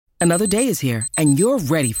Another day is here, and you're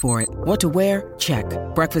ready for it. What to wear? Check.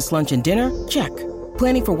 Breakfast, lunch, and dinner? Check.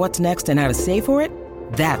 Planning for what's next and how to save for it?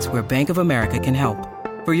 That's where Bank of America can help.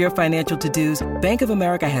 For your financial to-dos, Bank of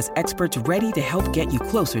America has experts ready to help get you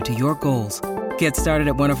closer to your goals. Get started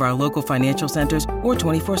at one of our local financial centers or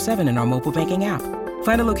 24/7 in our mobile banking app.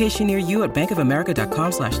 Find a location near you at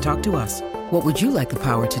bankofamerica.com/talktous. What would you like the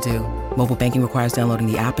power to do? Mobile banking requires downloading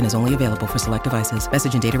the app and is only available for select devices.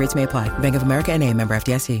 Message and data rates may apply. Bank of America N.A., member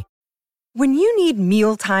FDIC. When you need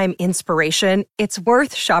mealtime inspiration, it's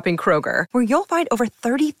worth shopping Kroger, where you'll find over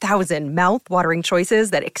 30,000 mouth-watering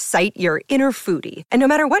choices that excite your inner foodie. And no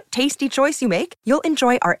matter what tasty choice you make, you'll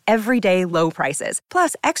enjoy our everyday low prices,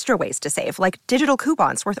 plus extra ways to save, like digital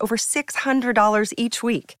coupons worth over $600 each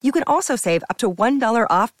week. You can also save up to $1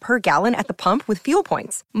 off per gallon at the pump with fuel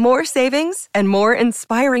points. More savings and more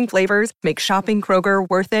inspiring flavors make shopping Kroger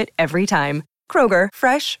worth it every time. Kroger,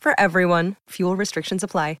 fresh for everyone. Fuel restrictions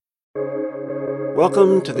apply.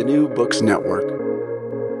 Welcome to the New Books Network.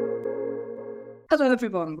 Hello,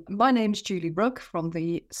 everyone. My name's Julie Rugg from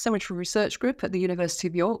the Cemetery Research Group at the University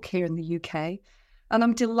of York here in the UK. And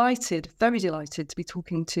I'm delighted, very delighted, to be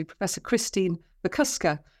talking to Professor Kristine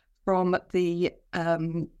McCusker from the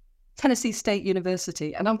Tennessee State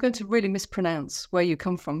University. And I'm going to really mispronounce where you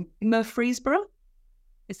come from. Murfreesboro?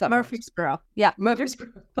 Is that Murfreesboro? Right? Yeah. Murfreesboro.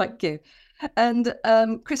 Thank you. And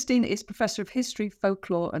Kristine is Professor of History,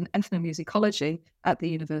 Folklore and Ethnomusicology at the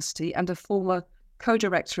university and a former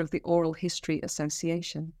co-director of the Oral History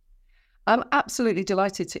Association. I'm absolutely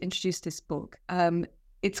delighted to introduce this book.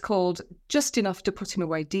 It's called Just Enough to Put Him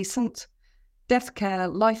Away Decent, Death Care,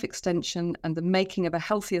 Life Extension and the Making of a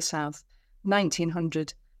Healthier South,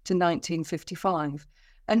 1900 to 1955.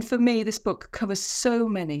 And for me, this book covers so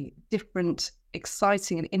many different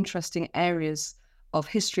exciting and interesting areas of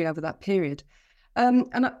history over that period. And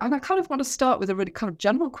I kind of want to start with a really kind of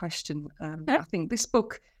general question. I think this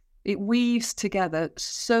book, it weaves together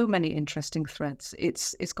so many interesting threads.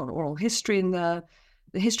 It's got oral history in there,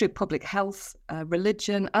 the history of public health,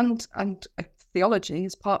 religion, and theology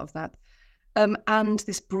is part of that, and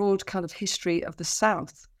this broad kind of history of the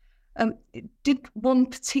South. Did one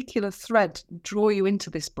particular thread draw you into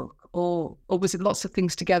this book, or was it lots of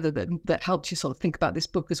things together that helped you sort of think about this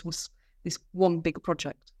book as was this one big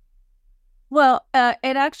project? Well,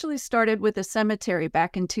 it actually started with a cemetery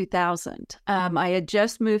back in 2000. I had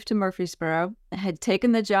just moved to Murfreesboro, had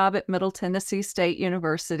taken the job at Middle Tennessee State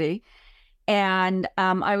University, and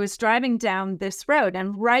I was driving down this road,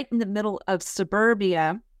 and right in the middle of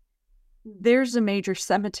suburbia, there's a major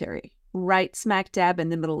cemetery right smack dab in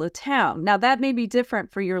the middle of town. Now, that may be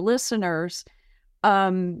different for your listeners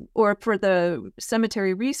or for the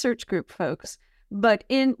cemetery research group folks, but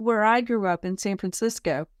in where I grew up in San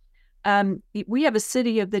Francisco, we have a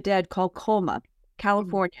city of the dead called Colma,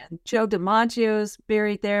 California. Joe DiMaggio's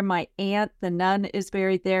buried there. My aunt, the nun, is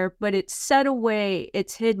buried there, but it's set away.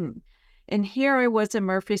 It's hidden. And here I was in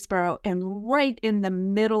Murfreesboro, and right in the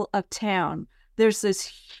middle of town, there's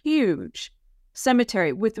this huge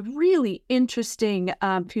cemetery with really interesting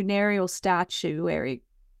funereal statuary.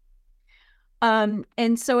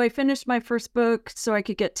 And so I finished my first book so I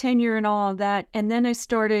could get tenure and all of that. And then I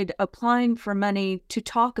started applying for money to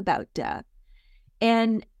talk about death.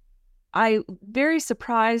 And I very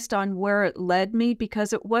surprised on where it led me,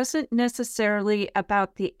 because it wasn't necessarily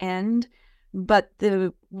about the end, but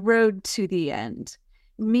the road to the end.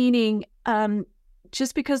 Meaning,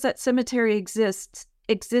 just because that cemetery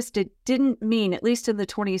existed didn't mean, at least in the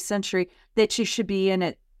 20th century, that you should be in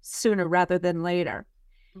it sooner rather than later.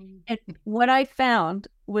 And what I found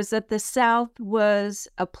was that the South was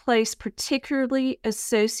a place particularly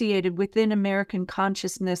associated within American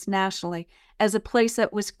consciousness nationally as a place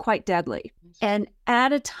that was quite deadly. And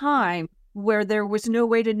at a time where there was no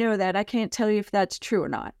way to know that, I can't tell you if that's true or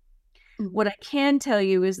not. What I can tell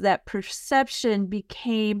you is that perception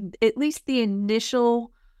became at least the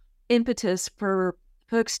initial impetus for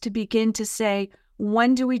folks to begin to say,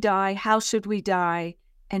 when do we die? How should we die?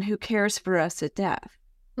 And who cares for us at death?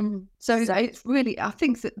 So it's really, I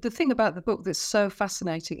think that the thing about the book that's so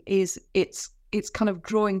fascinating is it's kind of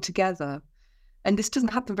drawing together, and this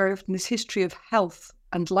doesn't happen very often, this history of health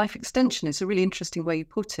and life extension is a really interesting way you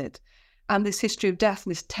put it, and this history of death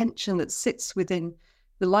and this tension that sits within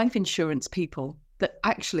the life insurance people, that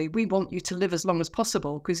actually we want you to live as long as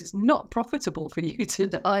possible because it's not profitable for you to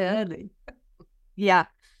die early. Yeah.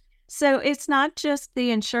 So it's not just the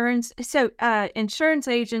insurance. So insurance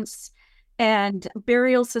agents and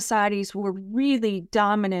burial societies were really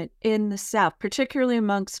dominant in the South, particularly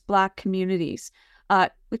amongst Black communities.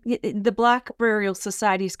 The Black burial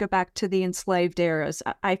societies go back to the enslaved eras.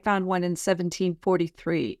 I found one in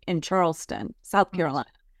 1743 in Charleston, South Carolina.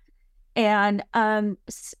 And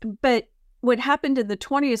but what happened in the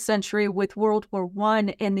 20th century with World War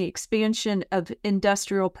I and the expansion of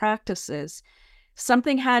industrial practices,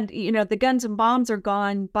 something had, the guns and bombs are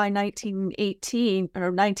gone by 1918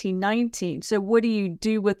 or 1919. So what do you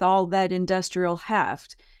do with all that industrial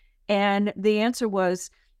heft? And the answer was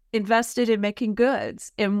invested in making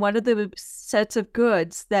goods. And one of the sets of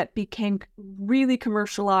goods that became really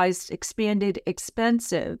commercialized, expanded,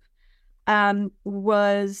 expensive,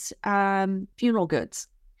 was funeral goods.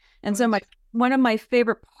 And so one of my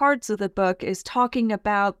favorite parts of the book is talking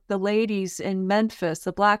about the ladies in Memphis,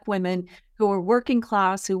 the Black women who were working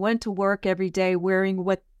class, who went to work every day wearing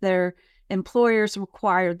what their employers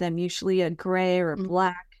required them, usually a gray or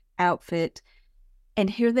black outfit. And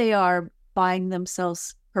here they are buying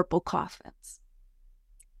themselves purple coffins.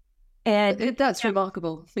 And that's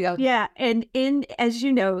remarkable. Yeah. Yeah. And as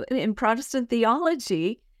you know, in Protestant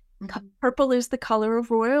theology, purple is the color of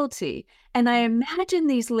royalty. And I imagine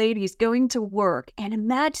these ladies going to work and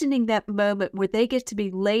imagining that moment where they get to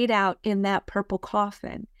be laid out in that purple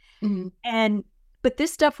coffin. But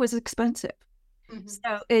this stuff was expensive.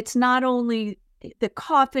 So it's not only the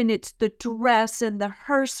coffin, it's the dress and the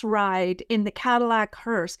hearse ride in the Cadillac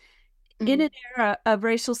hearse. In an era of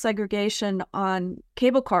racial segregation on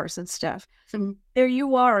cable cars and stuff, there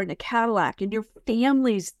you are in a Cadillac and your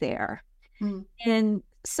family's there. And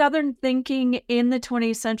Southern thinking in the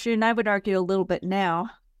 20th century, and I would argue a little bit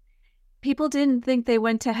now, people didn't think they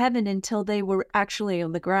went to heaven until they were actually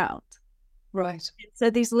on the ground. Right.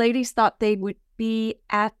 So these ladies thought they would be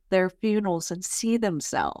at their funerals and see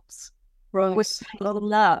themselves with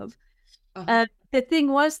love. The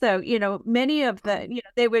thing was, though, many of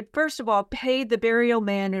they would first of all pay the burial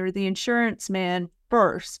man or the insurance man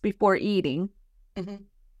first before eating.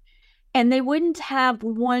 And they wouldn't have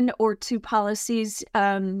one or two policies.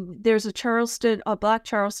 There's a Black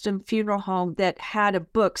Charleston funeral home that had a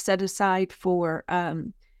book set aside for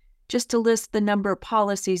just to list the number of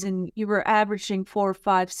policies, and you were averaging 4,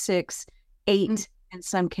 5, 6, 8 in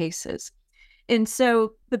some cases. And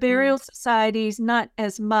so the burial societies, not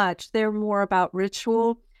as much. They're more about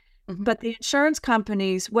ritual. But the insurance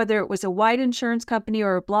companies, whether it was a white insurance company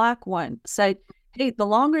or a Black one, said, hey, the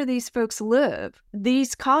longer these folks live,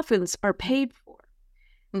 these coffins are paid for.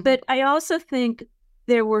 But I also think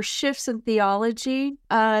there were shifts in theology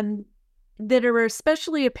that are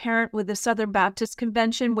especially apparent with the Southern Baptist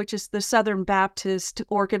Convention, which is the Southern Baptist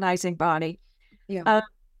organizing body.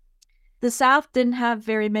 The South didn't have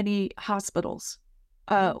very many hospitals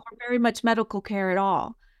or very much medical care at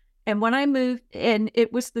all. And when I moved, and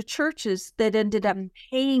it was the churches that ended up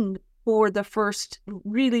paying for the first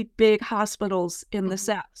really big hospitals in the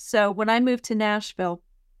South. So when I moved to Nashville,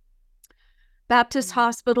 Baptist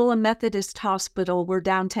Hospital and Methodist Hospital were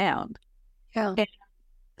downtown. And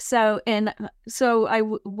so I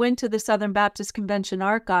went to the Southern Baptist Convention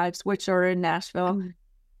archives, which are in Nashville.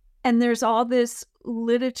 And there's all this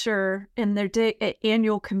literature in their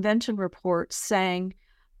annual convention reports saying,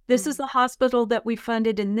 this is the hospital that we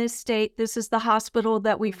funded in this state. This is the hospital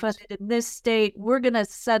that we funded in this state. We're going to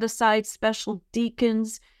set aside special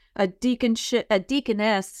deacons, a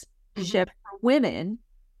deaconess ship for women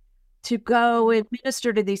to go and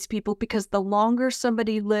minister to these people, because the longer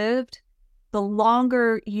somebody lived, the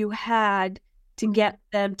longer you had to get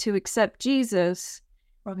them to accept Jesus.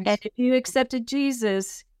 And if you accepted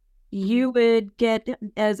Jesus, you would get,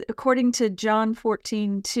 as according to John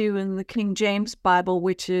 14:2 in the King James Bible,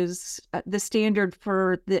 which is the standard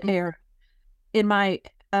for the air. In my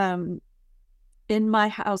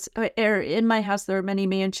house, there are many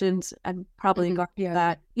mansions. I'm probably going to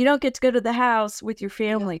that. You don't get to go to the house with your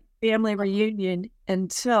family reunion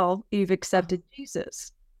until you've accepted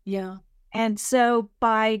Jesus. And so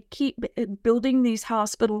by building these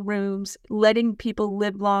hospital rooms, letting people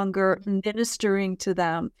live longer, ministering to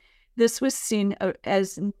them, this was seen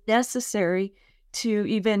as necessary to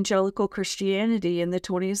evangelical Christianity in the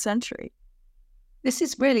 20th century. This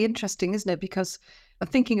is really interesting, isn't it? Because I'm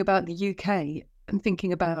thinking about the UK and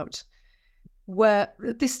thinking about where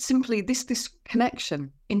this connection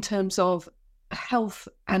in terms of health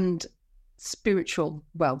and spiritual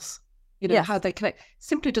wealth, how they connect,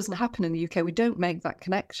 simply doesn't happen in the UK. We don't make that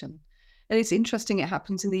connection. And it's interesting it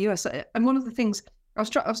happens in the US. And one of the things, I was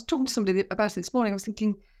talking to somebody about it this morning, I was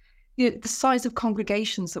thinking, the size of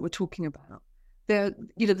congregations that we're talking about, the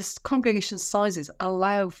congregation sizes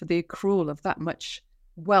allow for the accrual of that much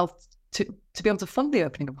wealth to be able to fund the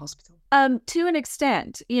opening of a hospital. To an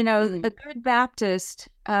extent, a good Baptist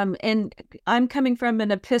And I'm coming from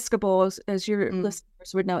an Episcopal, as your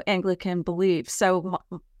listeners would know, Anglican belief. So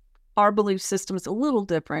our belief system is a little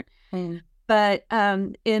different. But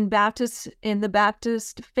in the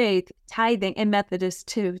Baptist faith, tithing, and Methodist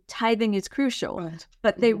too, tithing is crucial. Right.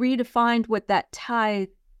 But they redefined what that tithe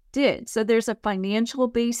did. So there's a financial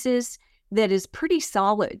basis that is pretty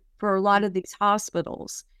solid for a lot of these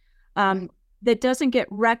hospitals. That doesn't get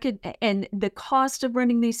recognized, and the cost of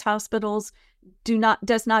running these hospitals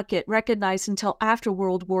does not get recognized until after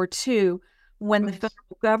World War II, when the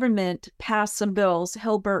federal government passed some bills,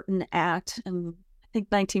 Hill-Burton Act, in I think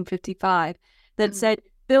 1955, that said,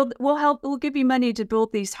 we'll give you money to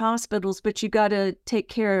build these hospitals, but you got to take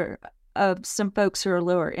care of some folks who are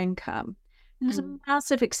lower income. There's a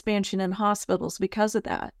massive expansion in hospitals because of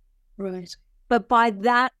that. Right. But by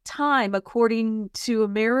that time, according to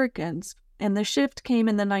Americans, and the shift came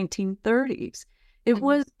in the 1930s,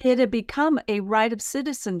 it had become a right of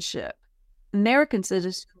citizenship, American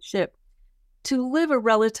citizenship, to live a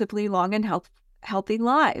relatively long and healthy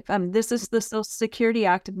life. This is the Social Security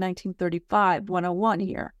Act of 1935, 101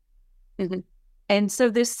 here. And so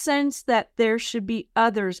this sense that there should be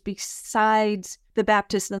others besides the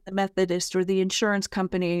Baptist and the Methodist, or the insurance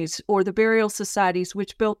companies, or the burial societies,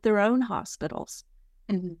 which built their own hospitals,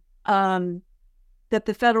 that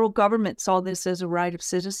the federal government saw this as a right of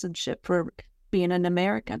citizenship for being an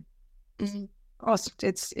American. Oh,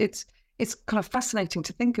 it's kind of fascinating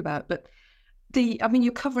to think about. But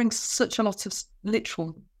you're covering such a lot of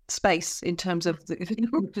literal space in terms of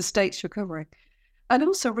the states you're covering, and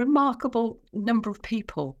also a remarkable number of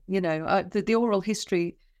people. The oral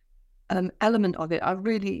history element of it, I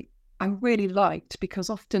really liked, because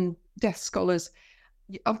often death scholars,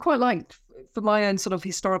 I'm quite like, for my own sort of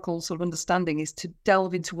historical sort of understanding, is to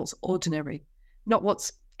delve into what's ordinary, not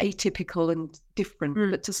what's atypical and different,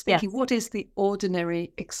 but to thinking, what is the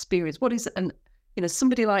ordinary experience? What is,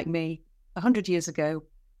 somebody like me 100 years ago,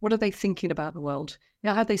 what are they thinking about the world?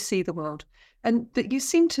 How they see the world? And that you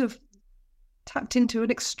seem to have tapped into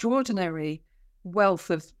an extraordinary wealth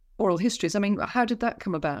of oral histories. How did that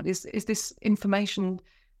come about? Is this information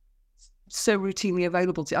so routinely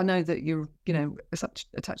available to you? I know that you're,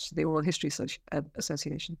 attached to the Oral History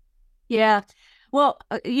Association. Yeah. Well,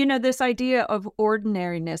 this idea of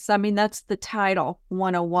ordinariness, that's the title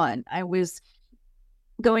 101. I was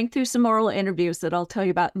going through some oral interviews that I'll tell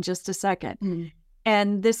you about in just a second.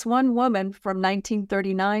 And this one woman from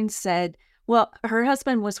 1939 said, well, her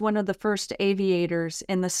husband was one of the first aviators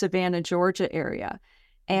in the Savannah, Georgia area.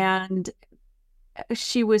 And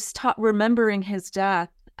she was remembering his death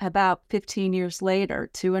about 15 years later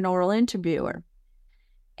to an oral interviewer.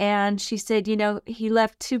 And she said, he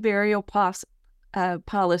left 2 burial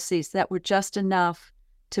policies that were just enough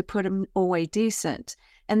to put him away decent.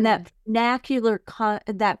 And that vernacular,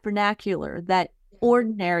 that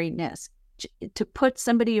ordinariness, to put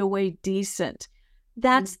somebody away decent,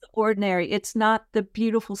 that's the ordinary. It's not the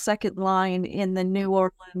beautiful second line in the New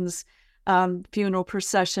Orleans funeral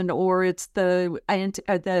procession, or it's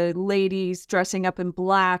the ladies dressing up in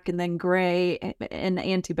black and then gray in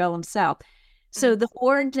antebellum South. So the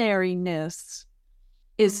ordinariness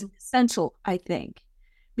is essential, I think,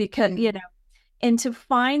 because, and to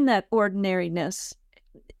find that ordinariness,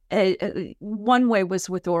 one way was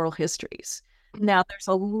with oral histories. Now, there's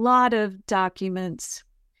a lot of documents,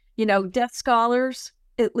 death scholars,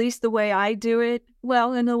 at least the way I do it,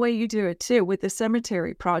 well, and the way you do it too, with the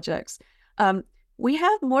cemetery projects. We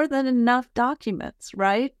have more than enough documents,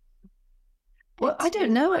 right? Well, I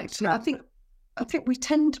don't know, actually. I think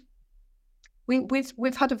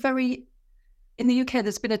we've had a very, in the UK,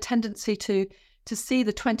 there's been a tendency to see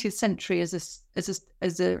the 20th century as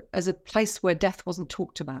a place where death wasn't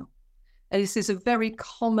talked about. And this is a very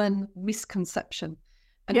common misconception,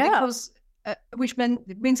 and because which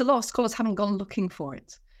means a lot of scholars haven't gone looking for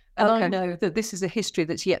it. And I know that this is a history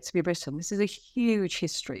that's yet to be written. This is a huge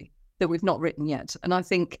history that we've not written yet. And I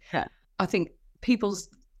think people's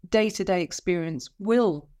day-to-day experience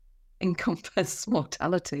will encompass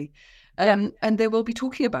mortality, and they will be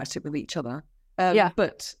talking about it with each other.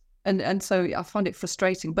 But so I find it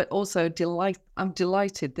frustrating, but also I'm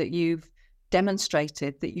delighted that you've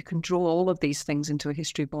demonstrated that you can draw all of these things into a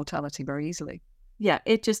history of mortality very easily. Yeah,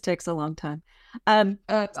 it just takes a long time. So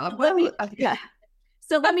let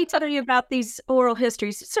me tell you about these oral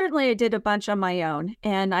histories. Certainly, I did a bunch on my own,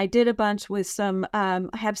 and I did a bunch with some. I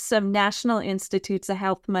have some National Institutes of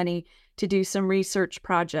Health money to do some research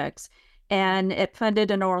projects, and it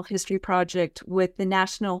funded an oral history project with the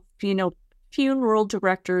National Funeral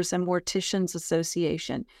Directors and Morticians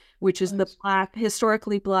Association, which is the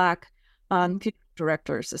historically Black Funeral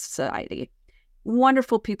Directors Society.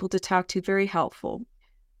 wonderful people to talk to, very helpful.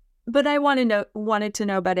 But I wanted to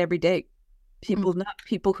know about everyday people, not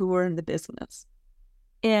people who were in the business.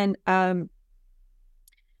 And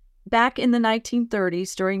back in the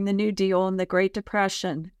 1930s, during the New Deal and the Great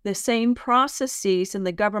Depression, the same processes and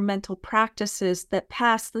the governmental practices that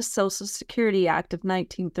passed the Social Security Act of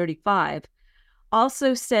 1935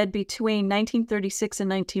 also said between 1936 and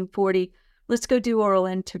 1940, let's go do oral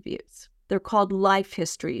interviews. They're called life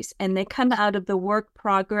histories, and they come out of the Works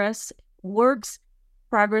Progress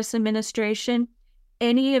Administration.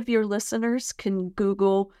 Any of your listeners can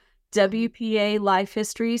Google WPA Life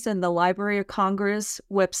Histories, and the Library of Congress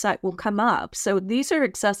website will come up. So these are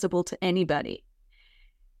accessible to anybody.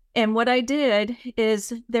 And what I did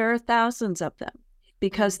is there are thousands of them,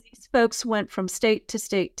 because these folks went from state to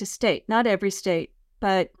state to state, not every state,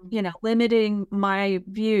 but, limiting my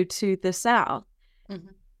view to the South.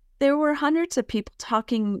 There were hundreds of people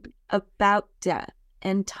talking about death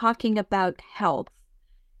and talking about health.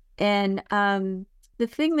 And the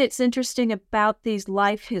thing that's interesting about these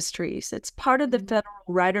life histories, it's part of the Federal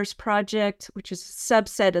Writers Project, which is a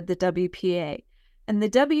subset of the WPA. And the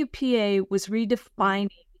WPA was redefining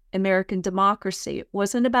American democracy. It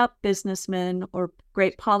wasn't about businessmen or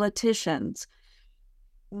great politicians.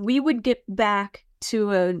 We would get back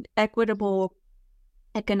to an equitable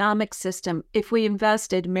economic system if we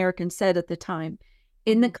invested, Americans said at the time,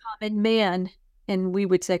 in the common man, and we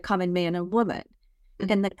would say common man and woman.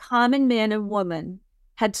 And the common man and woman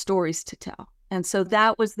had stories to tell. And so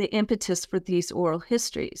that was the impetus for these oral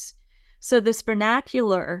histories. So this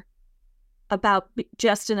vernacular about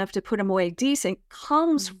just enough to put them away decent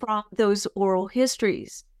comes from those oral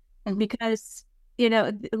histories. And because,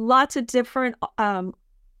 lots of different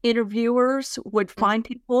interviewers would find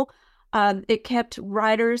people. It kept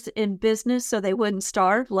writers in business so they wouldn't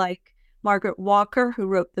starve, like Margaret Walker, who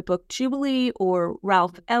wrote the book Jubilee, or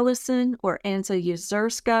Ralph Ellison, or Anza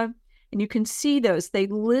Yezierska. And you can see those. They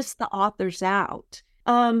list the authors out.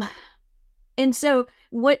 And so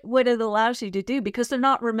what it allows you to do, because they're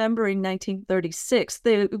not remembering 1936,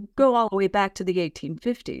 they go all the way back to the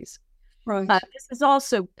 1850s. Right. This is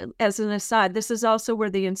also, as an aside, this is also where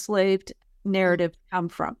the enslaved narrative come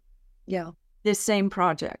from. Yeah. This same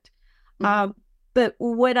project. But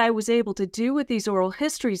what I was able to do with these oral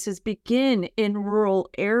histories is begin in rural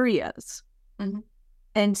areas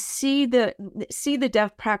and see the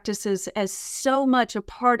deaf practices as so much a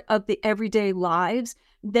part of the everyday lives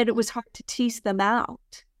that it was hard to tease them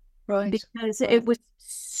out. Right. Because it was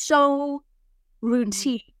so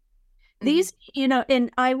routine. These,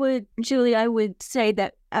 and I would say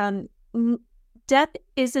that death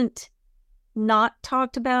isn't not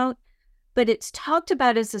talked about, but it's talked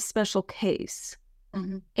about as a special case.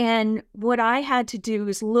 And what I had to do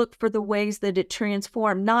is look for the ways that it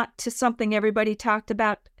transformed, not to something everybody talked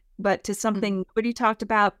about, but to something nobody talked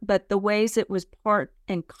about, but the ways it was part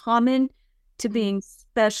and common to being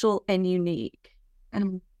special and unique.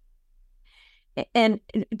 And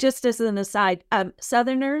just as an aside,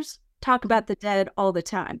 Southerners talk about the dead all the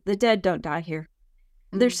time. The dead don't die here.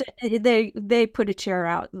 They put a chair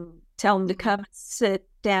out and tell them to come and sit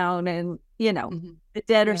down, and the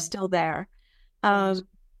dead are still there.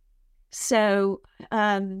 So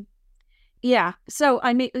I mean,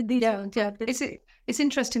 these it's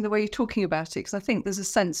interesting the way you're talking about it, because I think there's a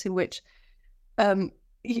sense in which there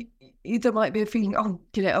might be a feeling,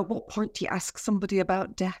 at what point do you ask somebody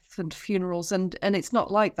about death and funerals? And it's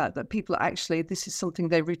not like that people are actually, this is something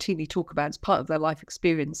they routinely talk about. It's part of their life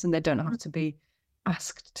experience, and they don't have to be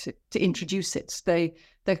asked to introduce it. They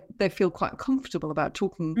feel quite comfortable about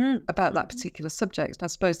talking about that particular subject. And I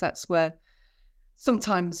suppose that's where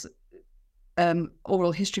sometimes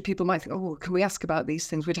oral history people might think, can we ask about these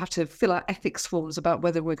things? We'd have to fill out ethics forms about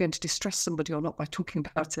whether we're going to distress somebody or not by talking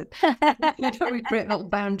about it. We create little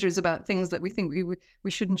boundaries about things that we think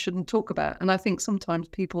we shouldn't talk about. And I think sometimes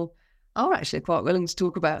people are actually quite willing to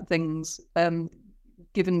talk about things,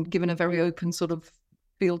 given a very open sort of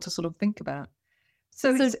field to sort of think about.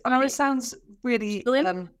 So it sounds really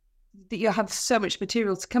that you have so much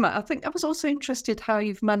material to come at. I was also interested how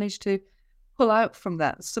you've managed to pull out from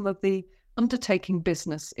that some of the undertaking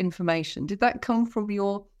business information. Did that come from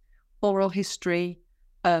your oral history,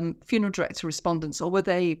 funeral director respondents, or were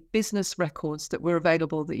they business records that were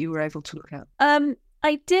available that you were able to look at?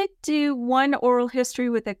 I did do one oral history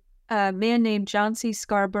with a man named John C.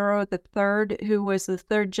 Scarborough III, who was the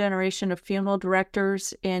third generation of funeral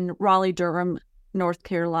directors in Raleigh-Durham, North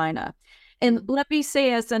Carolina. And let me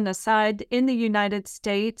say as an aside, in the United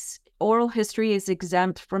States, oral history is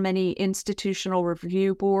exempt from any institutional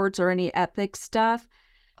review boards or any ethics stuff.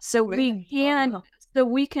 So we can so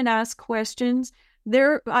we can ask questions.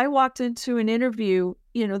 I walked into an interview,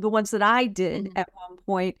 the ones that I did at one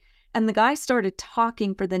point, and the guy started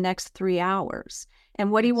talking for the next 3 hours.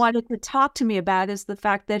 And what he wanted to talk to me about is the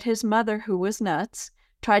fact that his mother, who was nuts,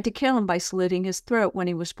 tried to kill him by slitting his throat when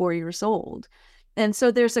he was 4 years old. And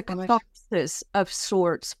so there's a catharsis of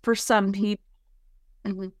sorts for some people.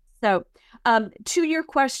 So to your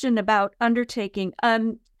question about undertaking,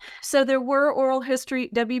 so there were oral history,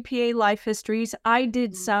 WPA life histories. I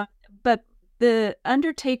did some, but the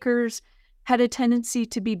undertakers had a tendency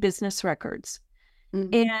to be business records.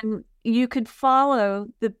 And you could follow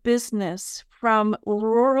the business from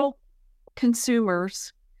rural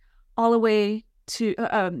consumers all the way to,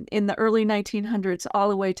 in the early 1900s, all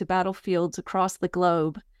the way to battlefields across the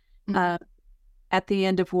globe at the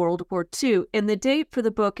end of World War II. And the date for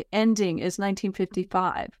the book ending is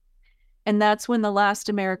 1955. And that's when the last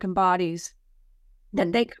American bodies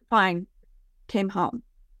that they could find came home.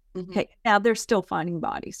 Okay, now they're still finding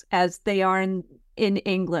bodies, as they are in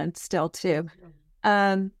England still too.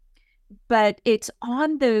 But it's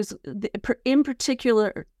on those, in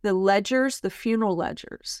particular, the ledgers, the funeral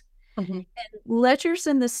ledgers. And ledgers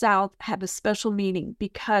in the South have a special meaning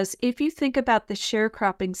because if you think about the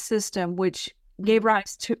sharecropping system, which gave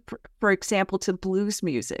rise to, for example, to blues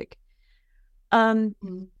music,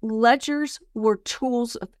 ledgers were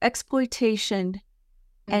tools of exploitation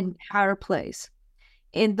and power plays.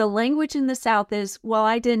 And the language in the South is, well,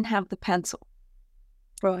 I didn't have the pencil.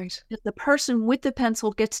 Right. The person with the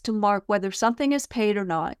pencil gets to mark whether something is paid or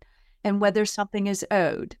not and whether something is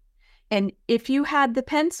owed. And if you had the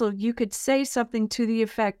pencil, you could say something to the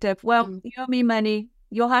effect of, well, you owe me money.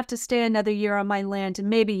 You'll have to stay another year on my land and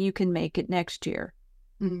maybe you can make it next year.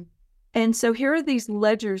 And so here are these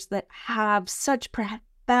ledgers that have such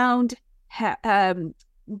profound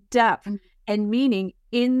depth and meaning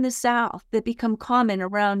in the South that become common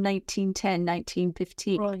around 1910,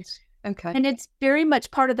 1915. Right. Okay. And it's very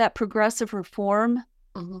much part of that progressive reform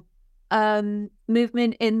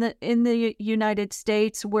movement in the United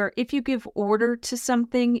States, where if you give order to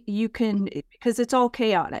something, you can, because it's all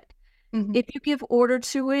chaotic. If you give order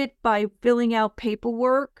to it by filling out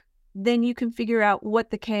paperwork, then you can figure out what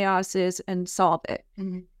the chaos is and solve it.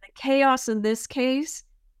 The chaos in this case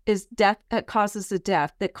is death that causes the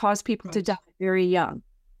death, that caused people to die very young.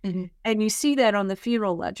 And you see that on the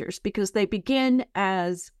funeral ledgers because they begin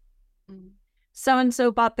as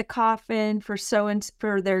so-and-so bought the coffin for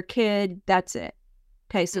for their kid. That's it.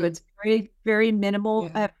 Okay, so it's very, very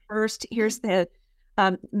minimal at first. Here's the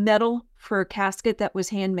metal for a casket that was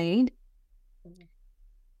handmade.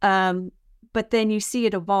 But then you see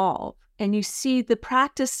it evolve and you see the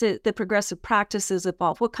practices, the progressive practices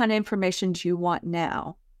evolve. What kind of information do you want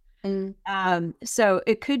now? So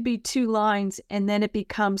it could be 2 lines and then it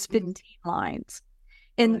becomes 15 lines.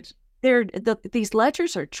 And these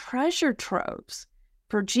ledgers are treasure troves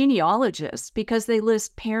for genealogists because they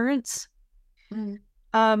list parents. Do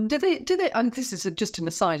they, and this is just an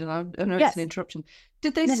aside, and I know it's an interruption.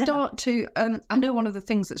 Did they start to, I know one of the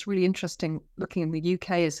things that's really interesting looking in the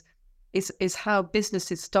UK is how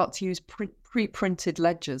businesses start to use pre-printed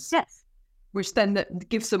ledgers. Yes. Which then that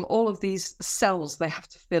gives them all of these cells they have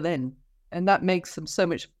to fill in. And that makes them so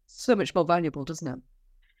much more valuable, doesn't it?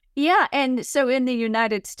 Yeah, and so in the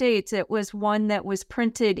United States, it was one that was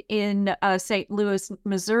printed in St. Louis,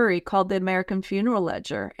 Missouri, called the American Funeral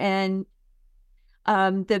Ledger. And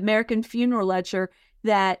the American Funeral Ledger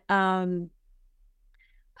that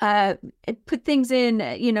it put things in,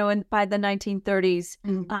 and by the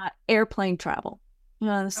 1930s, airplane travel.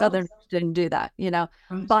 The Southerners didn't do that,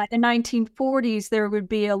 By the 1940s, there would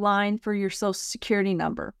be a line for your Social Security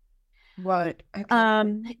number. Right. Okay.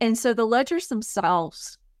 And so the ledgers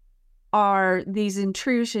themselves are these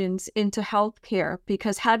intrusions into healthcare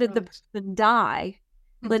because how did the person die?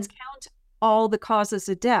 Let's count all the causes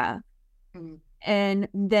of death and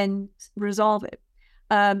then resolve it.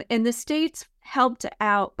 And the states helped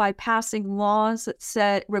out by passing laws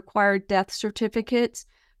that required death certificates,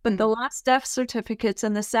 but the last death certificates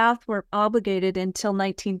in the South were obligated until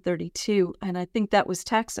 1932, and I think that was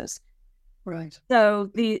Texas. Right. So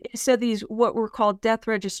these what were called death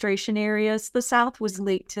registration areas, the South was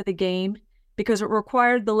late to the game because it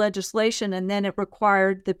required the legislation and then it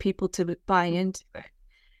required the people to buy into it.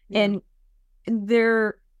 Yeah. And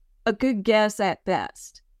they're a good guess at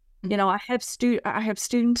best. I have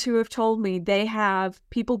students who have told me they have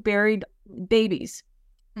people buried babies.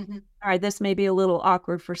 All right, this may be a little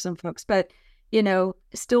awkward for some folks, but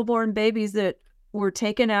stillborn babies that were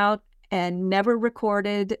taken out and never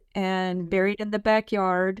recorded and buried in the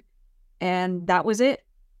backyard, and that was it.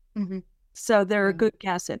 So they're a good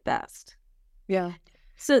guess at best. Yeah.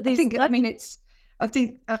 So I these, think, I mean, I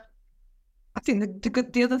think, I think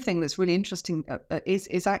the other thing that's really interesting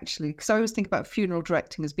is actually, because I always think about funeral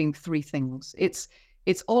directing as being three things. It's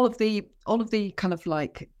all of the kind of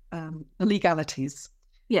like the legalities.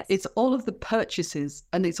 yes, It's all of the purchases,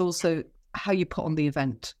 and it's also how you put on the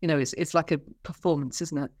event. You know, it's like a performance,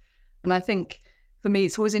 isn't it? And I think for me,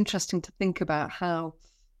 it's always interesting to think about how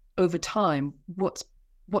over time, what's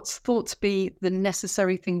thought to be the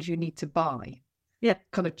necessary things you need to buy yeah,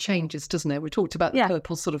 kind of changes, doesn't it? We talked about the yeah.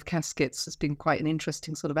 purple sort of caskets as being quite an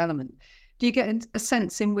interesting sort of element. Do you get a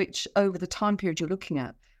sense in which, over the time period you're looking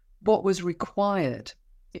at, what was required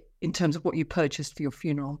in terms of what you purchased for your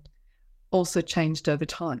funeral also changed over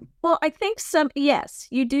time? Well, I think yes,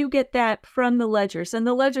 you do get that from the ledgers, and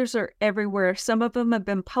the ledgers are everywhere. Some of them have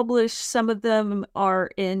been published, some of them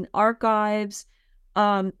are in archives.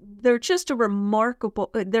 They're just a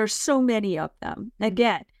remarkable, there's so many of them.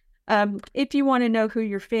 Again, if you want to know who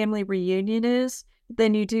your family reunion is,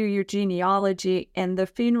 then you do your genealogy, and the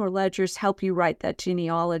funeral ledgers help you write that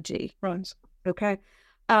genealogy. Right. Okay.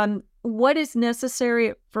 What is necessary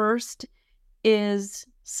at first is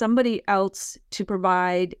somebody else to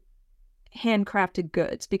provide handcrafted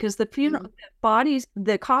goods, because the funeral bodies,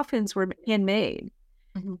 the coffins were handmade,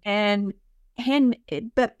 and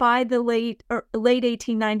but by the late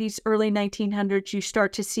 1890s, early 1900s, you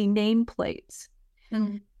start to see nameplates.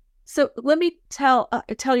 So let me tell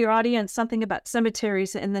your audience something about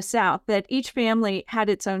cemeteries in the South, that each family had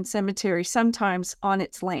its own cemetery, sometimes on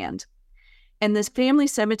its land. And this family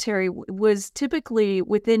cemetery was typically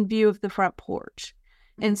within view of the front porch.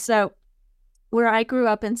 And so where I grew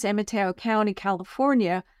up in San Mateo County,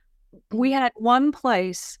 California, we had one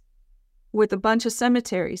place with a bunch of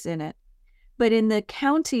cemeteries in it. But in the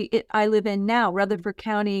county I live in now, Rutherford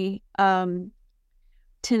County,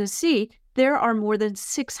 Tennessee, there are more than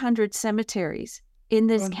 600 cemeteries in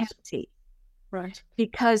this county. Right.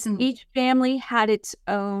 Because each family had its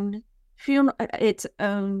own funeral, its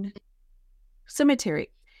own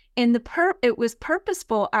cemetery. And it was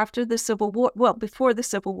purposeful after the Civil War, well, before the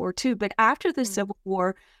Civil War too, but after the Civil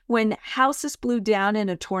War, when houses blew down in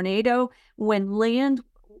a tornado, when land,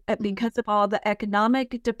 because of all the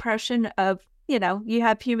economic depression of, you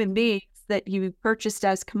have human beings that you purchased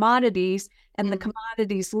as commodities, and the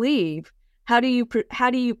commodities leave. How do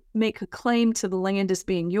you make a claim to the land as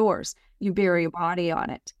being yours? You bury a body on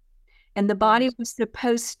it. And the body was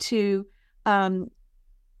supposed to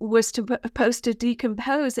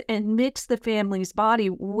decompose and mix the family's body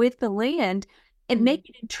with the land and make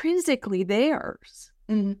it intrinsically theirs.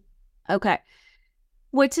 Okay.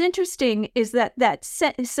 What's interesting is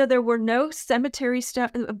so there were no cemetery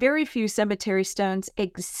stones, very few cemetery stones,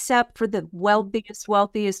 except for the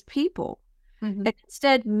wealthiest people. And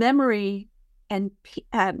instead, memory and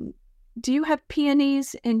do you have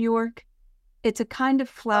peonies in York? It's a kind of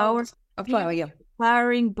flower. A flower, yeah.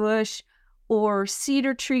 Flowering bush, or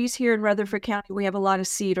cedar trees here in Rutherford County. We have a lot of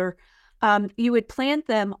cedar. You would plant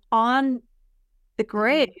them on the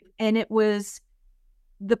grave, and it was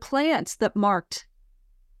the plants that marked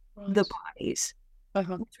the bodies,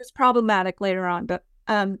 which was problematic later on. But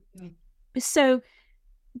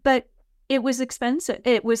but it was expensive.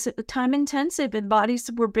 It was time intensive, and bodies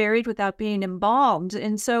were buried without being embalmed.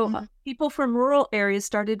 And so people from rural areas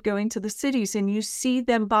started going to the cities, and you see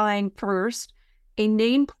them buying first a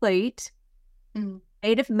nameplate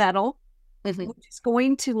made of metal, which is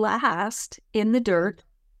going to last in the dirt,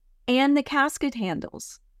 and the casket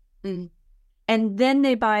handles. And then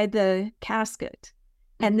they buy the casket.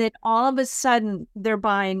 And then all of a sudden, they're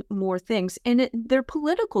buying more things. And they're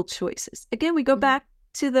political choices. Again, we go back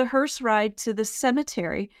to the hearse ride to the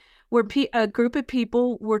cemetery, where a group of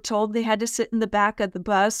people were told they had to sit in the back of the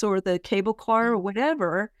bus or the cable car or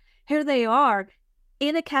whatever. Here they are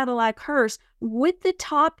in a Cadillac hearse with the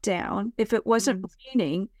top down, if it wasn't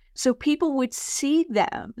raining, so people would see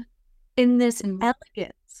them in this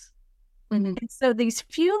elegance. And so these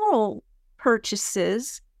funeral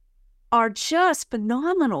purchases are just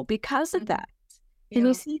phenomenal because of that. And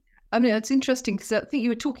you see, I mean, it's interesting because I think you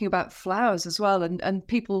were talking about flowers as well, and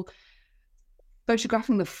people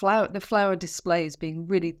photographing the flower displays being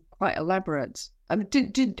really quite elaborate. I mean,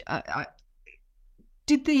 did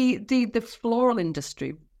the floral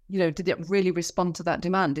industry, did it really respond to that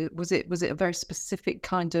demand? Was it a very specific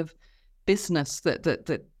kind of business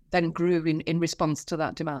that then grew in response to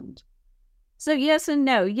that demand? So yes and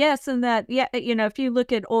no. Yes, and that, if you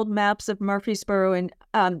look at old maps of Murfreesboro, and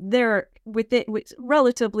there with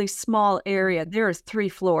relatively small area, there are 3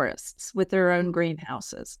 florists with their own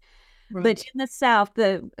greenhouses. Right. But in the South,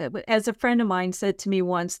 as a friend of mine said to me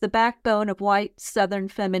once, the backbone of white Southern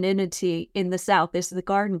femininity in the South is the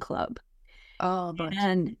garden club. Oh, right.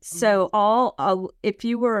 And so if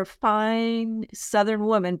you were a fine Southern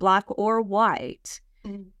woman, black or white,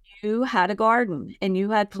 you had a garden and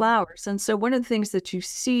you had flowers. And so one of the things that you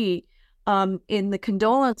see in the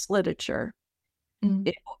condolence literature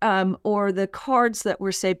or the cards that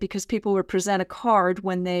were saved, because people would present a card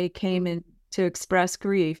when they came in to express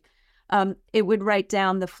grief, it would write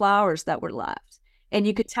down the flowers that were left. And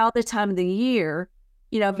you could tell the time of the year,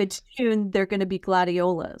 if it's June, they're going to be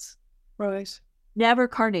gladiolas. Right. Never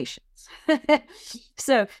carnations.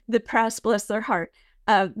 So the press, bless their heart,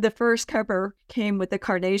 the first cover came with a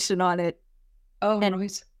carnation on it. Oh,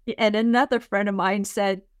 right. And another friend of mine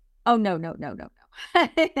said, oh, no.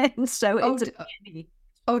 And so it's a candy.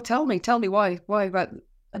 Oh, tell me why? Why about?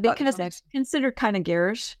 Because it's considered kind of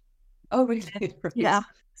garish. Oh, really? Right. Yeah.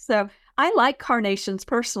 So I like carnations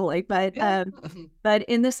personally, but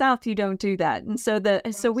in the South you don't do that. And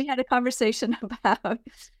so we had a conversation about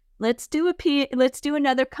let's do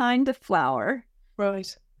another kind of flower.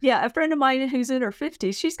 Right. Yeah, a friend of mine who's in her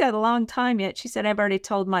 50s, she's got a long time yet. She said, I've already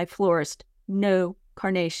told my florist, no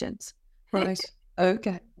carnations. Right.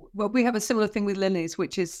 Okay. Well, we have a similar thing with lilies,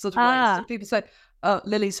 which is sort of like, so people say,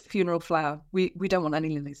 lily's funeral flower. We don't want any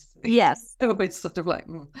lilies. Yes. It's sort of like,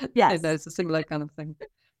 yes. It's a similar kind of thing.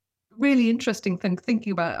 Really interesting thing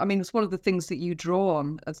thinking about. I mean, it's one of the things that you draw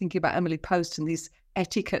on, thinking about Emily Post and these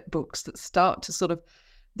etiquette books that start to sort of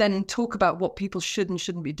then talk about what people should and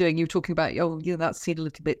shouldn't be doing. You're talking about, that's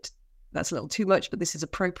a little too much, but this is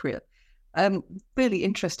appropriate. Really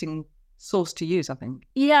interesting source to use, I think.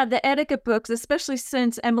 Yeah, the etiquette books, especially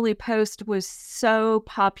since Emily Post was so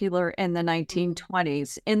popular in the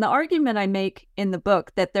 1920s. And the argument I make in the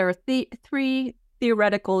book that there are three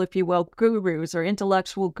theoretical, if you will, gurus or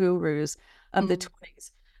intellectual gurus of the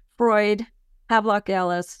 20s. Freud, Havelock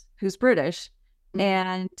Ellis, who's British,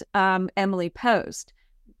 and Emily Post.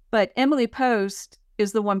 But Emily Post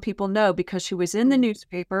is the one people know because she was in the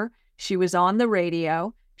newspaper, she was on the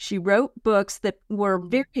radio, she wrote books that were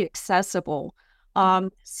very accessible.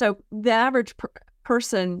 So the average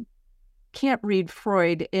person can't read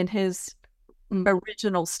Freud in his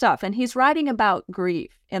original stuff. And he's writing about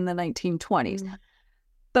grief in the 1920s.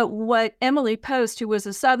 But what Emily Post, who was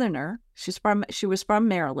a Southerner, she was from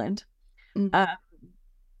Maryland,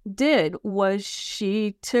 did was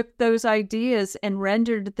she took those ideas and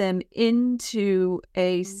rendered them into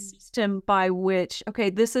a system by which, okay,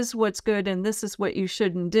 this is what's good and this is what you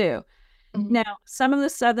shouldn't do. Now, some of the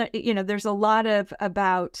Southern, there's a lot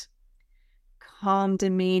about calm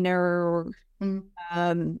demeanor.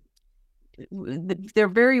 They're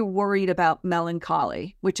very worried about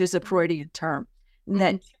melancholy, which is a Freudian term.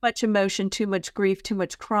 That too much emotion, too much grief, too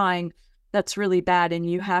much crying, that's really bad, and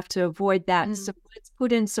you have to avoid that. So let's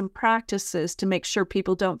put in some practices to make sure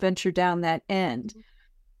people don't venture down that end,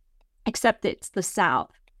 except it's the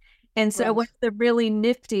South. And so what's the really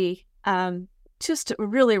nifty, just a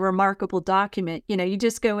really remarkable document, you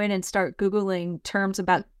just go in and start Googling terms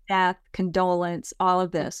about death, condolence, all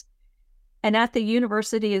of this. And at the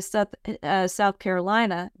University of South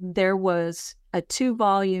Carolina, there was a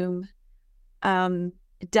 2-volume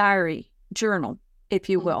diary journal, if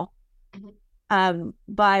you will,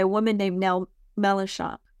 by a woman named Nell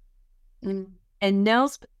Mellenchamp. And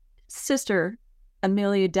Nell's sister,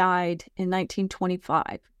 Amelia, died in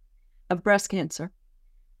 1925 of breast cancer.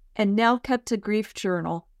 And Nell kept a grief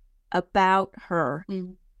journal about her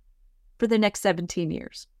for the next 17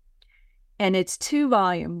 years. And it's 2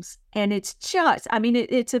 volumes. And it's just,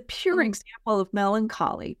 it's a pure example of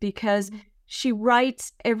melancholy because she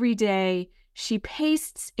writes every day. She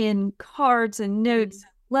pastes in cards and notes,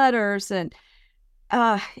 letters, and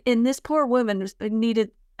this poor woman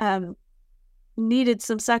needed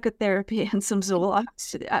some psychotherapy and some zoology.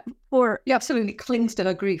 She absolutely clings to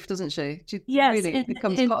her grief, doesn't she? Yes, really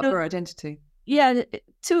becomes part of her identity. Yeah,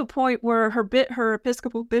 to a point where her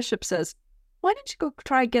Episcopal bishop says, "Why don't you go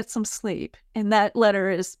try get some sleep?" And that letter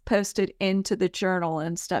is posted into the journal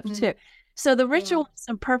and stuff too. So the ritual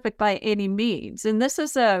isn't perfect by any means, and this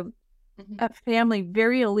is a family,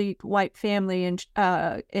 very elite white family in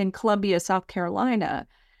Columbia, South Carolina.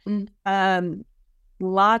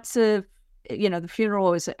 Lots of, the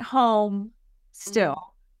funeral was at home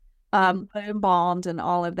still, embalmed and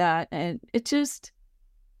all of that. And it just,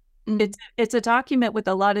 it's a document with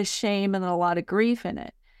a lot of shame and a lot of grief in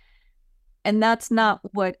it. And that's not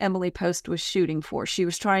what Emily Post was shooting for. She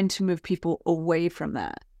was trying to move people away from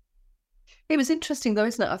that. It was interesting though,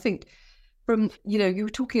 isn't it? I think from, you were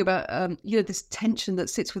talking about, this tension that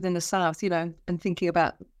sits within the South, and thinking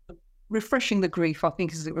about refreshing the grief, I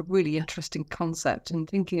think, is a really interesting concept. And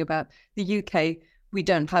thinking about the UK, we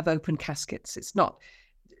don't have open caskets. It's not,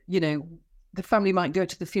 the family might go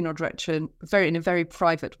to the funeral director in a very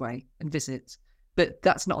private way and visit, but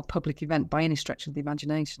that's not a public event by any stretch of the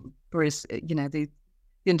imagination. Whereas, the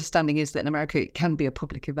understanding is that in America it can be a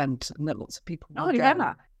public event and that lots of people will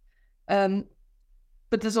go.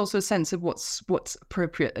 But there's also a sense of what's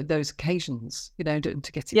appropriate at those occasions. To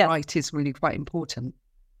get it right is really quite important.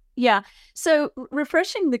 Yeah. So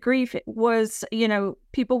refreshing the grief was,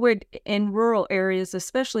 people would, in rural areas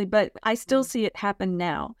especially, but I still see it happen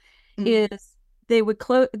now, is they would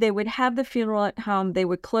have the funeral at home, they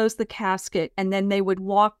would close the casket, and then they would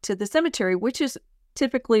walk to the cemetery, which is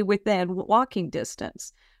typically within walking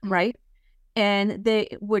distance, right? And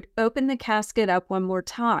they would open the casket up one more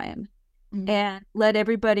time and let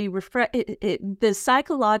everybody refresh. The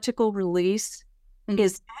psychological release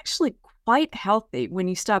is actually quite healthy when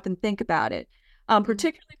you stop and think about it,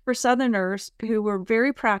 particularly for Southerners who were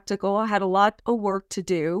very practical, had a lot of work to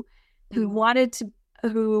do,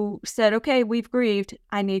 who said, okay, we've grieved,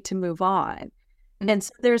 I need to move on. And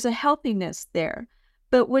so there's a healthiness there.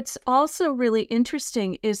 But what's also really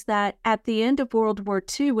interesting is that at the end of World War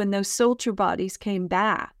II, when those soldier bodies came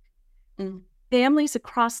back, families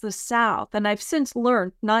across the South, and I've since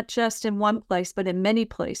learned, not just in one place, but in many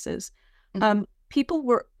places, people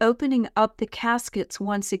were opening up the caskets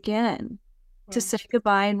once again to say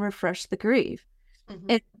goodbye and refresh the grief.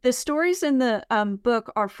 And the stories in the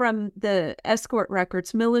book are from the escort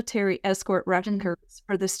records, military escort records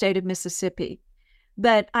for the state of Mississippi.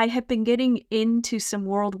 But I have been getting into some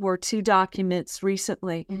World War II documents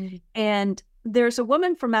recently. And there's a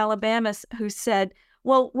woman from Alabama who said,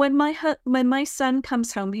 well, when my son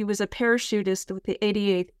comes home, he was a parachutist with the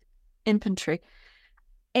 88th Infantry.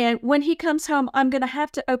 And when he comes home, I'm going to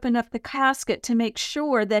have to open up the casket to make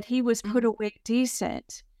sure that he was put away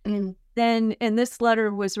decent. Then, and this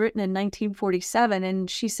letter was written in 1947, and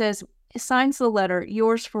she says, signs the letter,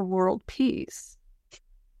 yours for world peace.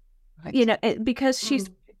 Right. Because she's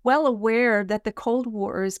well aware that the Cold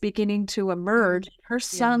War is beginning to emerge. Her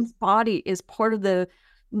son's body is part of the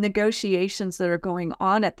negotiations that are going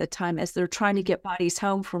on at the time as they're trying to get bodies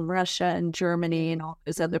home from Russia and Germany and all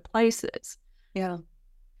those other places. Yeah.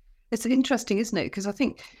 It's interesting, isn't it? Because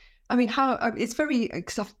it's very,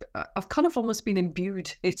 because I've kind of almost been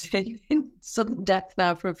imbued in sudden death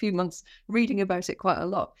now for a few months, reading about it quite a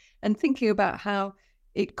lot and thinking about how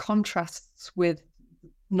it contrasts with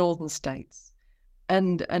northern states.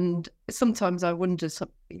 And sometimes I wonder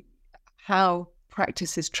how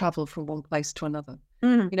practices travel from one place to another.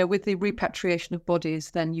 With the repatriation of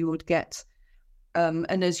bodies, then you would get,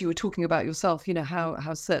 and as you were talking about yourself,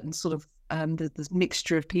 how certain sort of, the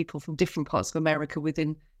mixture of people from different parts of America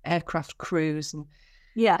within aircraft crews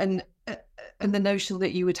and the notion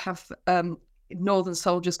that you would have northern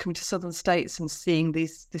soldiers coming to southern states and seeing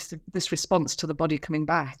this response to the body coming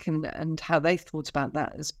back and how they thought about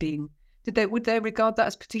that as being, would they regard that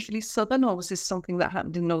as particularly southern, or was this something that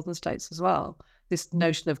happened in northern states as well, this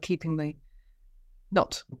notion of keeping the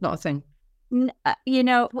not a thing?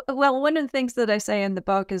 Well, one of the things that I say in the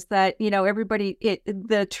book is that,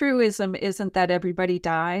 the truism isn't that everybody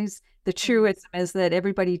dies. The truism is that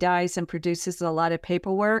everybody dies and produces a lot of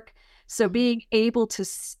paperwork. So being able to,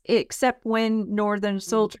 except when Northern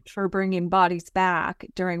soldiers were bringing bodies back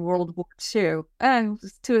during World War II, and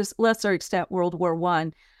to a lesser extent World War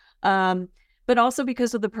I, but also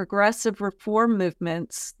because of the progressive reform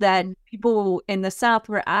movements that people in the South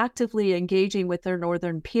were actively engaging with their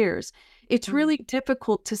Northern peers. It's really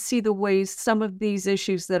difficult to see the ways some of these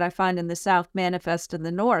issues that I find in the South manifest in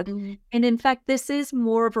the North. And in fact, this is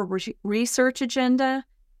more of a research agenda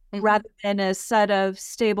rather than a set of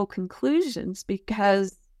stable conclusions,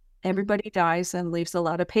 because everybody dies and leaves a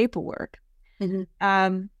lot of paperwork.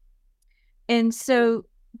 And so,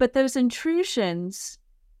 but those intrusions,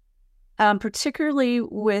 particularly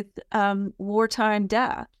with wartime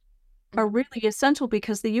death, are really essential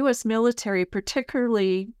because the U.S. military,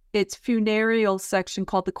 particularly its funereal section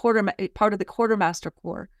called part of the Quartermaster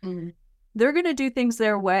Corps, they're going to do things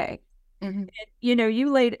their way. And,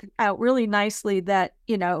 you laid out really nicely that,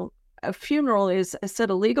 a funeral is a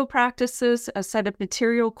set of legal practices, a set of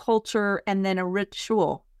material culture, and then a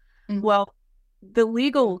ritual. Well, the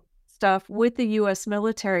legal stuff with the U.S.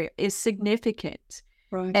 military is significant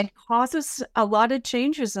and causes a lot of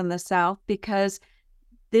changes in the South because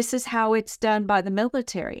this is how it's done by the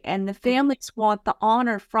military, and the families want the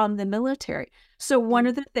honor from the military. So one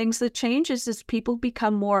of the things that changes is people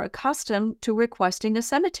become more accustomed to requesting a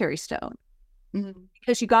cemetery stone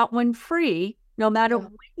because you got one free no matter when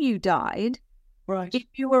you died. Right. if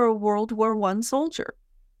you were a World War I soldier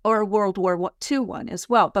or a World War II one as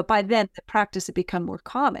well. But by then, the practice had become more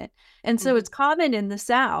common. And so it's common in the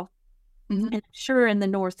South, and I'm sure in the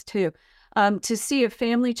North too, to see a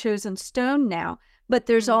family chosen stone now. But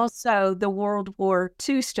there's also the World War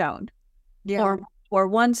II stone or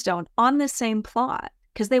World War I stone on the same plot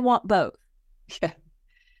because they want both. Yeah.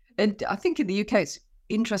 And I think in the UK, it's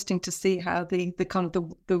interesting to see how the kind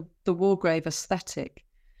of the war grave aesthetic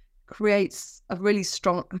creates a really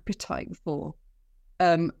strong appetite for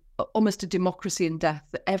almost a democracy in death,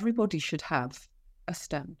 that everybody should have a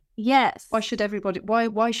stone. Yes. Why should everybody?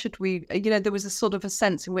 Why should we? There was a sort of a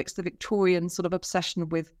sense in which the Victorian sort of obsession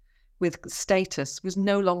with status was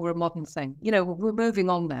no longer a modern thing. We're moving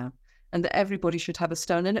on now, and that everybody should have a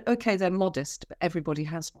stone. And okay, they're modest, but everybody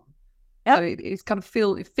has one. Yep. So it kind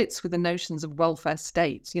of it fits with the notions of welfare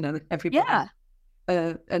states. That everybody. Yeah.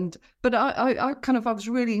 But I was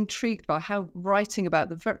really intrigued by how writing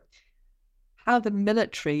about how the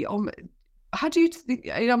military. How do you think?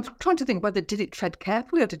 I'm trying to think whether did it tread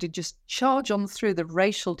carefully or did it just charge on through the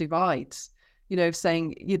racial divides?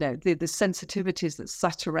 Saying the sensitivities that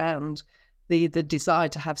sat around the desire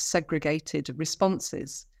to have segregated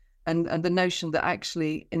responses, and the notion that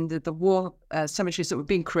actually in the war cemeteries that were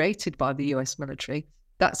being created by the US military,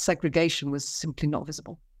 that segregation was simply not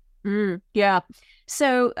visible. Yeah.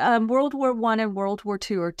 So World War I and World War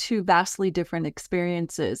II are two vastly different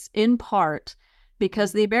experiences, in part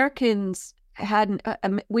because the Americans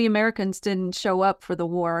we Americans didn't show up for the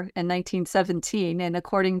war in 1917, and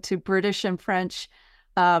according to British and French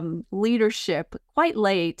leadership, quite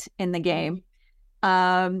late in the game.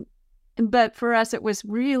 But for us, it was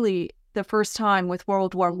really the first time with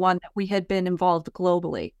World War I that we had been involved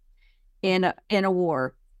globally in a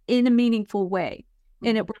war in a meaningful way.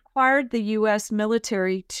 And it required the U.S.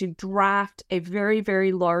 military to draft a very,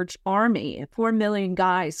 very large army. 4 million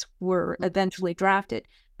guys were eventually drafted.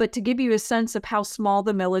 But to give you a sense of how small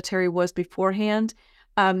the military was beforehand,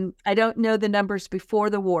 I don't know the numbers before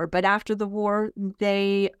the war, but after the war,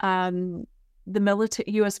 the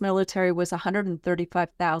U.S. military was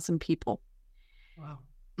 135,000 people. Wow.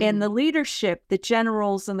 And the leadership, the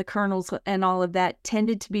generals and the colonels and all of that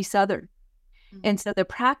tended to be Southern. And so the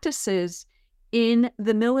practices in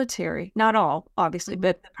the military, not all, obviously,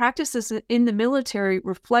 but the practices in the military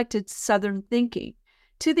reflected Southern thinking,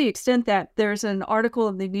 to the extent that there's an article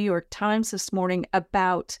in the New York Times this morning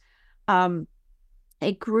about a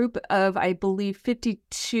group of, I believe,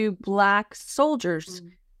 52 Black soldiers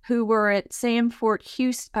who were at Fort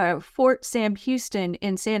Sam Houston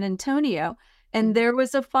in San Antonio, and there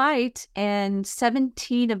was a fight, and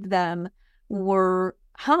 17 of them were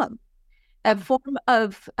hung. A form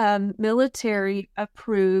of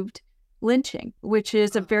military-approved lynching, which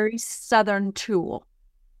is a very Southern tool.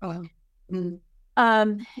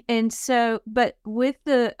 And so, but with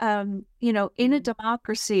the, in a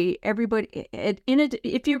democracy, everybody,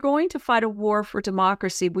 if you're going to fight a war for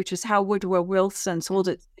democracy, which is how Woodrow Wilson sold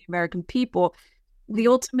it to the American people, the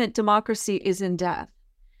ultimate democracy is in death.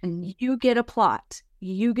 You get a plot,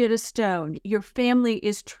 you get a stone, your family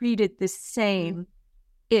is treated the same-ish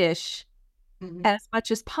as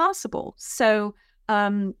much as possible. So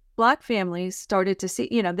Black families started to see,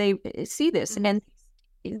 they see this, and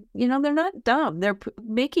they're not dumb. They're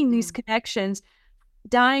making these connections,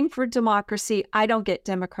 dying for democracy. I don't get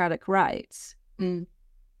democratic rights. And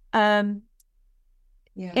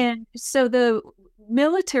so the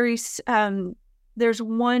military, there's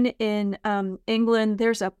one in England.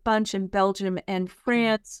 There's a bunch in Belgium and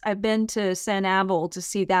France. I've been to Saint Avold to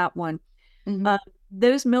see that one.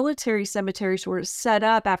 Those military cemeteries were set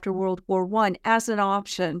up after World War I as an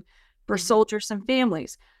option for soldiers and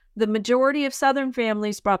families. The majority of Southern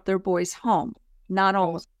families brought their boys home, not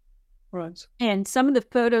all. Right. And some of the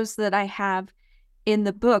photos that I have in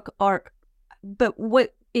the book but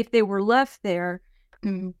what if they were left there,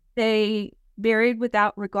 they buried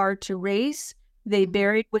without regard to race, they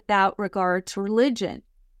buried without regard to religion.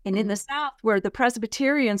 And in the South, where the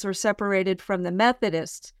Presbyterians were separated from the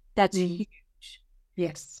Methodists, that's huge.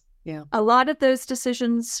 Yes. Yeah. A lot of those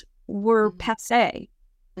decisions were passé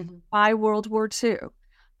by World War II.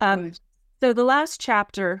 So the last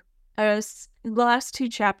two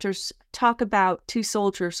chapters talk about two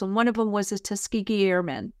soldiers, and one of them was a Tuskegee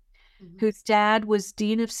Airman whose dad was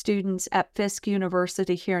Dean of Students at Fisk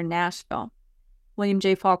University here in Nashville. William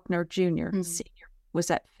J. Faulkner Jr., Sr. was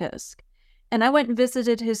at Fisk. And I went and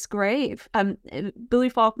visited his grave. Billy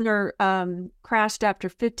Faulkner crashed after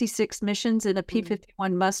 56 missions in a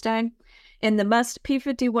P-51 Mustang. And the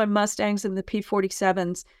P-51 Mustangs and the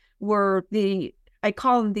P-47s were I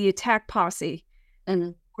call them the attack posse.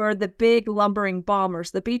 were the big lumbering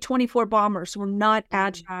bombers. The B-24 bombers were not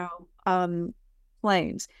agile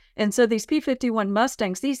planes. And so these P-51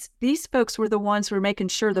 Mustangs, these folks were the ones who were making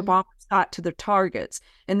sure the bombers got to their targets.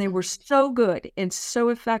 And they were so good and so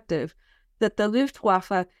effective that the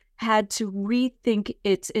Luftwaffe had to rethink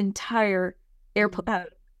its entire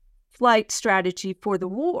flight strategy for the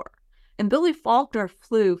war. And Billy Faulkner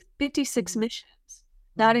flew 56 missions,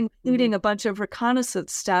 not including a bunch of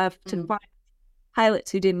reconnaissance stuff to find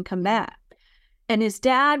pilots who didn't come back. And his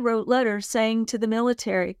dad wrote letters saying to the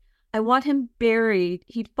military, I want him buried.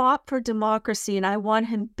 He fought for democracy, and I want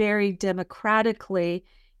him buried democratically,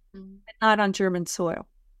 not on German soil.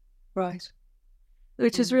 Right.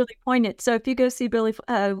 Which is really poignant. So if you go see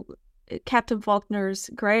Captain Faulkner's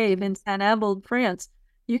grave in Saint-Avold, France,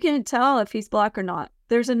 you can't tell if he's Black or not.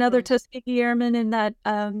 There's another Tuskegee Airman in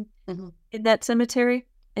that cemetery.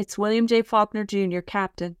 It's William J. Faulkner Jr.,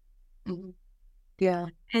 Captain. Yeah,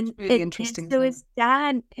 and really interesting. And so his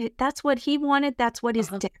dad, that's what he wanted. That's what his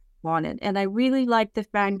dad wanted. And I really like the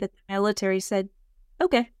fact that the military said,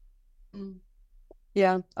 okay.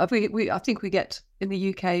 Yeah, I think we get in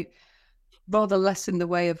the UK rather less in the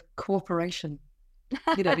way of cooperation,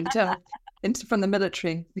 from the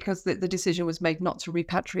military, because the decision was made not to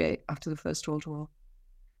repatriate after the First World War,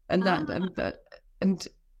 and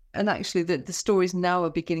and actually the stories now are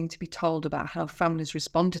beginning to be told about how families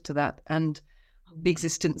responded to that, and the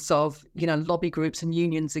existence of lobby groups and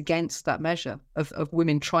unions against that measure of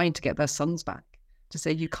women trying to get their sons back, to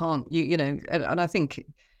say you can't, and I think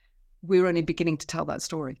we're only beginning to tell that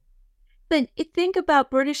story. But think about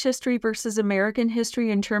British history versus American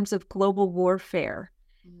history in terms of global warfare,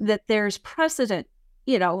 that there's precedent.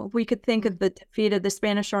 We could think of the defeat of the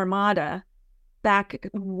Spanish Armada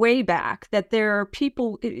way back, that there are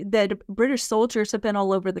people, that British soldiers have been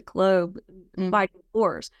all over the globe fighting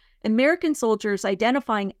wars. American soldiers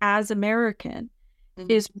identifying as American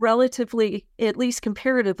is relatively, at least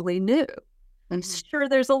comparatively, new. Sure,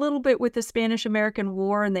 there's a little bit with the Spanish-American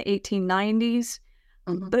War in the 1890s,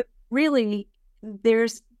 but really,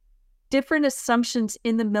 there's different assumptions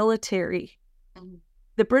in the military,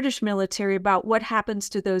 the British military, about what happens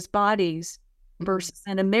to those bodies versus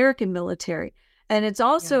an American military. And it's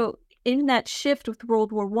also in that shift with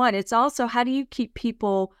World War I, it's also how do you keep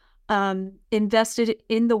people invested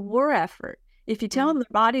in the war effort? If you tell them their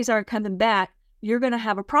bodies aren't coming back, you're going to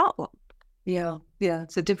have a problem. Yeah,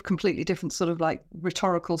 it's a completely different sort of like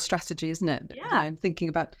rhetorical strategy, isn't it? Yeah. I'm thinking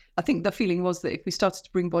about, I think the feeling was that if we started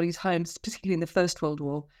to bring bodies home, particularly in the First World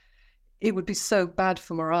War, it would be so bad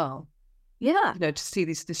for morale. Yeah. To see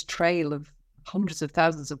this trail of hundreds of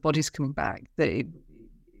thousands of bodies coming back, that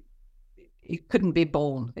it couldn't be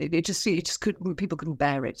borne. It just couldn't, people couldn't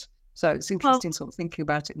bear it. So it's interesting sort of thinking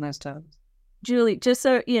about it in those terms. Julie, just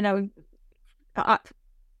so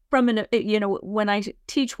when I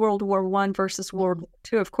teach World War I versus World War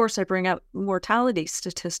II, of course I bring out mortality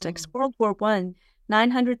statistics. World War I,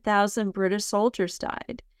 900,000 British soldiers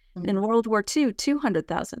died. In World War II,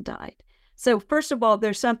 200,000 died. So first of all,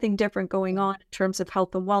 there's something different going on in terms of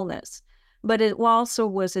health and wellness, but it also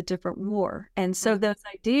was a different war. And so those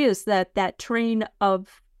ideas that train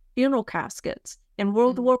of funeral caskets in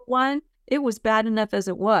World War I, it was bad enough as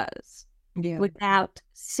it was without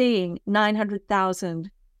seeing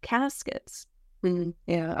 900,000 caskets.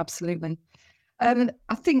 Yeah, absolutely.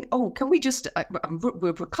 I think, can we just,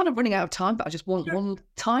 we're kind of running out of time, but I just want one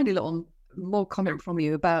tiny little more comment from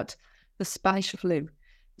you about the Spanish flu.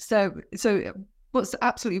 So what's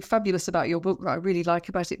absolutely fabulous about your book, what I really like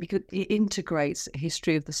about it, because it integrates a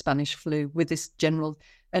history of the Spanish flu with this general,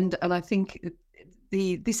 and I think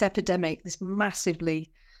this epidemic, this massively,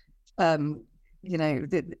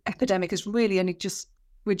 the epidemic is really only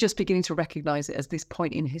we're just beginning to recognize it as this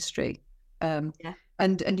point in history. And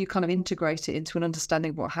you kind of integrate it into an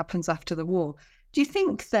understanding of what happens after the war. Do you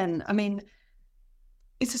think then, I mean,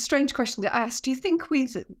 it's a strange question to ask, do you think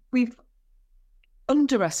we've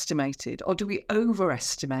underestimated, or do we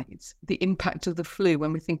overestimate the impact of the flu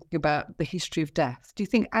when we're thinking about the history of death? Do you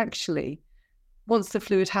think actually, once the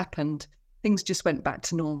flu had happened, things just went back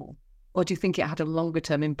to normal? Or do you think it had a longer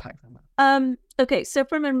term impact than that? Okay, so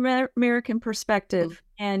from an American perspective,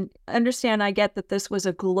 and understand, I get that this was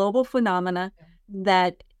a global phenomena,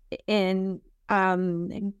 that in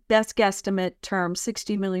best guesstimate terms,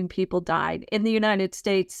 60 million people died. In the United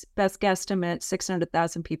States, best guesstimate,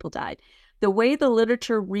 600,000 people died. The way the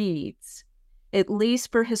literature reads, at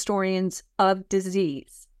least for historians of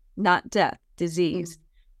disease, not death, disease,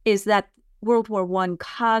 is that World War I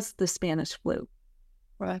caused the Spanish flu.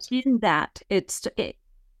 Right. In that,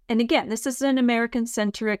 and again, this is an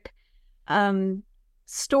American-centric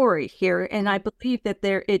story here, and I believe that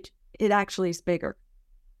it actually is bigger.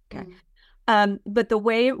 Okay. But the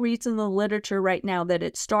way it reads in the literature right now, that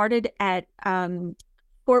it started at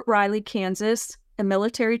Fort Riley, Kansas, a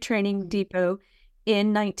military training depot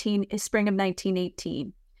in spring of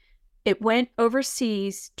 1918. It went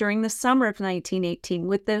overseas during the summer of 1918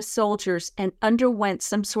 with those soldiers and underwent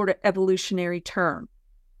some sort of evolutionary term.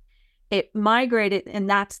 It migrated, and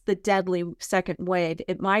that's the deadly second wave.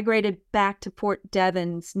 It migrated back to Fort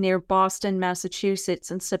Devens near Boston, Massachusetts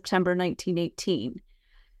in September 1918.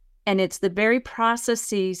 And it's the very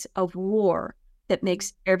processes of war that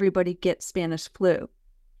makes everybody get Spanish flu.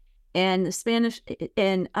 And the Spanish,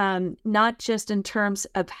 and not just in terms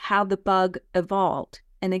of how the bug evolved.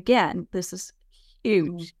 And again, this is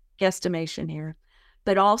huge guesstimation here,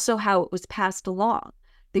 but also how it was passed along,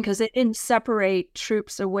 because it didn't separate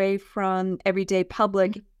troops away from everyday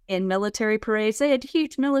public in military parades. They had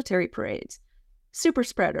huge military parades, super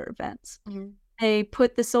spreader events. They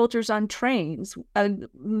put the soldiers on trains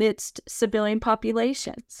amidst civilian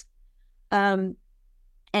populations. And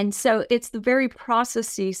so it's the very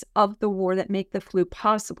processes of the war that make the flu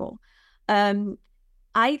possible.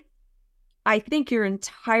 I think you're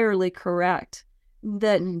entirely correct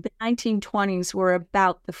that the 1920s were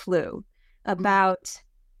about the flu, about,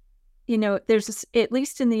 there's at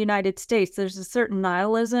least in the United States, there's a certain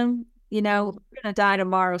nihilism, we're going to die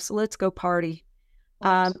tomorrow, so let's go party.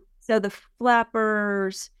 So the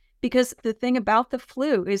flappers, because the thing about the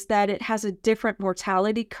flu is that it has a different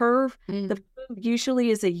mortality curve. The flu usually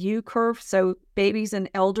is a U curve, so babies and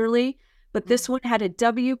elderly, but this one had a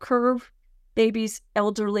W curve, babies,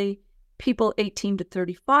 elderly, people 18 to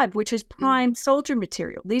 35, which is prime soldier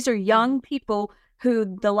material. These are young people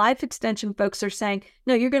who the life extension folks are saying,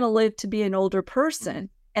 no, you're going to live to be an older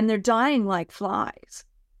person, and they're dying like flies.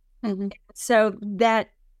 So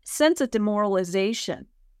that sense of demoralization,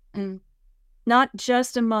 not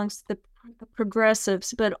just amongst the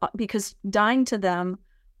progressives, but because dying to them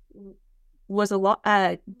was a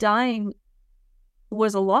loss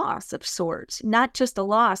of sorts, not just a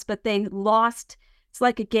loss, but they lost. It's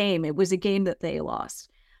like a game. It was a game that they lost.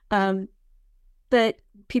 But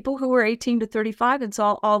people who were 18 to 35 and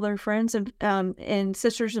saw all their friends and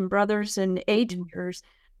sisters and brothers and age years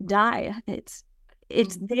die. It's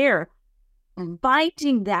there.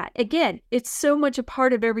 Finding that, again, it's so much a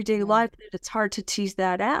part of everyday life that it's hard to tease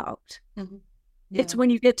that out. It's when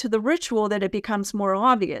you get to the ritual that it becomes more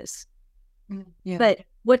obvious. But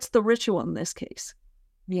what's the ritual in this case?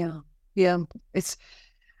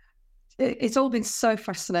 It's all been so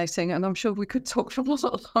fascinating, and I'm sure we could talk for a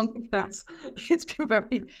lot longer. It's been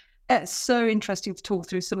very so interesting to talk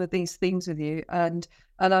through some of these themes with you, and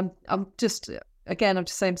I'm just saying,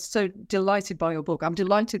 I'm so delighted by your book. I'm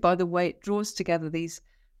delighted by the way it draws together these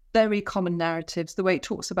very common narratives, the way it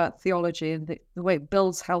talks about theology, and the way it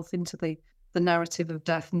builds health into the narrative of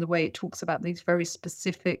death, and the way it talks about these very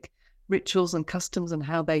specific rituals and customs and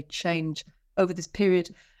how they change over this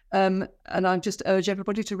period. And I just urge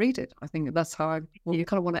everybody to read it. I think that's how you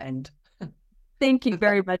kind of want to end. Thank you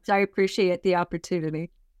very much. I appreciate the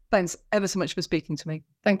opportunity. Thanks ever so much for speaking to me.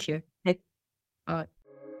 Thank you. Okay. All right.